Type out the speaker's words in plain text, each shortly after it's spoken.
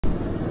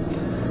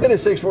It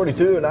is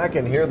 6:42 and I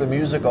can hear the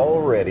music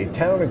already.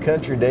 Town and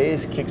Country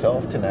Days kicks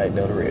off tonight in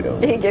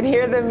Eldorado. You can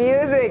hear the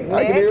music, Nick.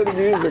 I can hear the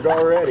music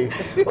already.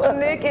 Well,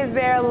 Nick is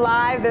there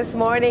live this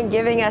morning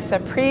giving us a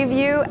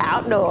preview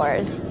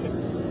outdoors.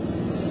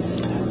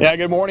 Yeah,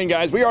 good morning,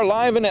 guys. We are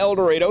live in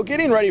Eldorado,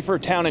 getting ready for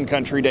Town and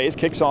Country Days.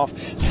 Kicks off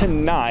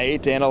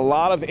tonight, and a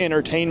lot of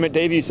entertainment.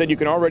 Dave, you said you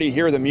can already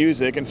hear the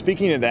music, and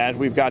speaking of that,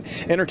 we've got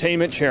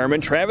Entertainment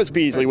Chairman Travis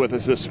Beasley with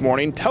us this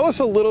morning. Tell us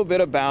a little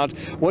bit about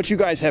what you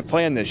guys have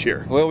planned this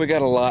year. Well, we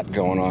got a lot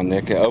going on,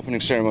 Nick.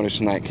 Opening ceremonies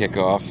tonight kick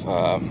off,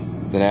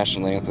 the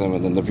national anthem,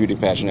 and then the beauty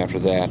pageant after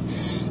that.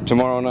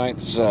 Tomorrow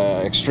night's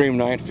Extreme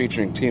Night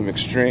featuring Team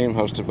Extreme,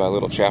 hosted by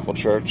Little Chapel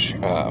Church.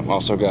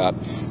 Also got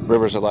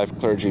Rivers of Life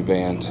Clergy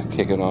Band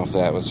kicking off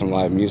that with some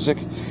live music.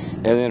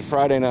 And then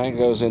Friday night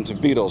goes into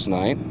Beatles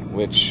Night,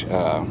 which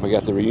we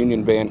got the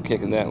reunion band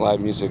kicking that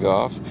live music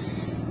off,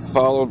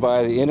 followed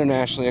by the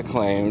internationally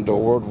acclaimed,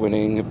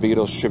 award-winning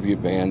Beatles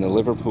tribute band, the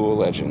Liverpool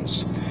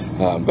Legends,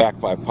 backed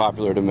by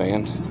popular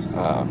demand.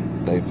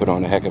 They put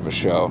on a heck of a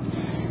show.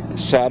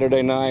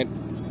 Saturday night,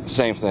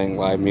 same thing,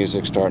 live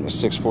music starting at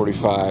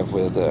 6:45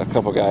 with a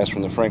couple guys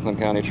from the Franklin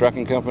County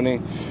Trucking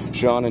Company,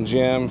 Sean and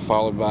Jim,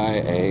 followed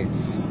by a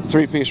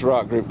three-piece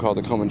rock group called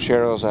the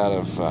Comancheros out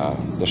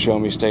of the Show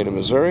Me State of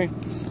Missouri.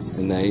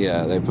 And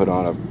they put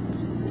on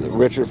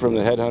Richard from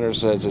the Headhunters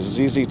says it's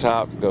ZZ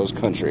Top goes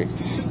country.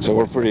 So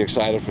we're pretty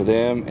excited for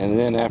them. And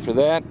then after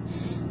that,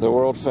 the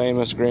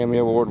world-famous Grammy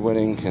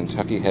Award-winning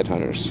Kentucky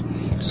Headhunters.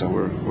 So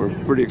we're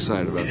pretty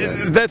excited about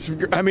that.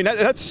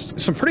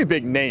 That's some pretty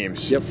big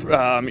names. Yep.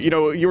 You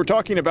know, you were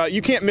talking about,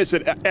 you can't miss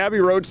it. Abbey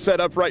Road set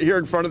up right here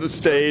in front of the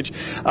stage.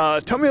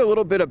 Tell me a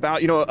little bit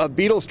about, you know, a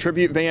Beatles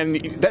tribute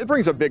band. That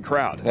brings a big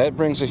crowd. That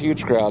brings a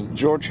huge crowd.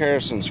 George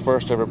Harrison's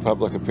first ever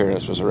public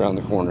appearance was around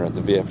the corner at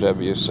the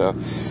VFW. So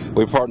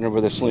we partnered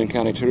with the Saline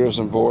County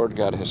Tourism Board,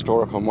 got a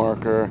historical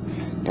marker,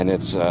 and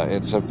it's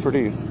a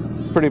pretty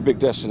big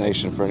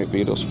destination for any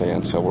Beatles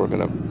fans, so we're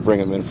going to bring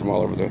them in from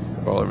all over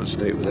the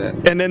state with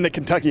that. And then the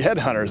Kentucky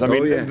Headhunters. I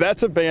mean,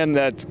 that's a band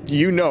that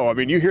you know. I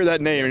mean, you hear that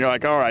name and you're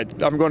like, all right,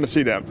 I'm going to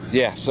see them.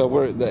 Yeah, so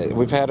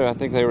we've had, I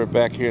think they were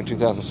back here in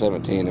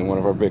 2017 in one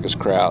of our biggest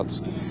crowds.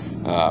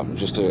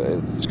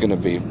 It's going to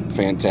be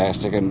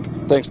fantastic,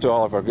 and thanks to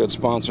all of our good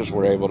sponsors,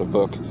 we're able to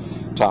book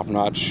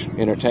top-notch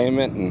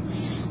entertainment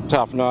and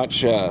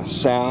top-notch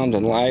sound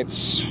and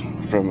lights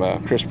from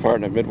Chris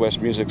Parton at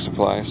Midwest Music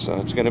Supply, so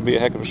it's going to be a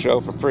heck of a show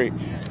for free.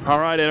 All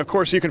right, and of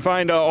course you can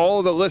find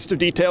all the list of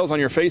details on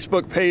your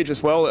Facebook page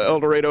as well,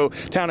 Eldorado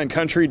Town and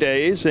Country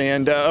Days,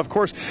 and of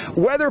course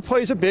weather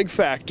plays a big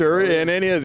factor in any of